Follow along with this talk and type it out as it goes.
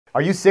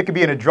Are you sick of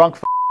being a drunk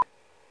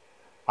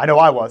I know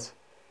I was.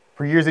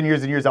 For years and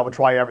years and years, I would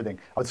try everything.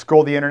 I would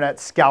scroll the internet,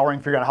 scouring,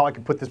 figuring out how I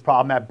could put this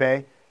problem at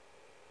bay.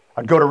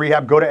 I'd go to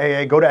rehab, go to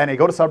AA, go to NA,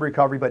 go to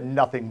sub-recovery, but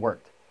nothing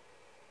worked.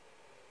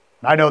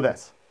 And I know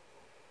this.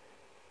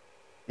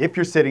 If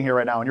you're sitting here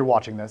right now and you're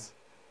watching this,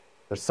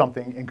 there's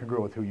something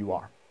incongruent with who you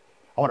are.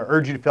 I want to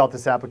urge you to fill out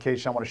this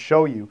application. I want to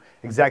show you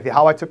exactly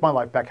how I took my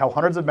life back, how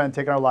hundreds of men have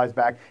taken our lives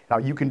back, and how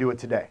you can do it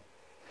today.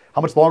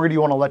 How much longer do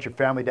you want to let your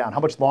family down? How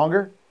much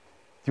longer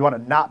do you want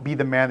to not be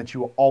the man that you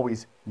will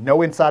always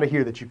know inside of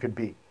here that you could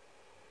be?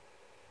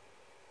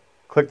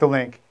 Click the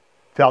link,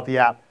 fill out the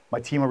app. My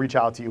team will reach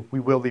out to you.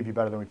 We will leave you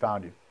better than we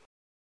found you.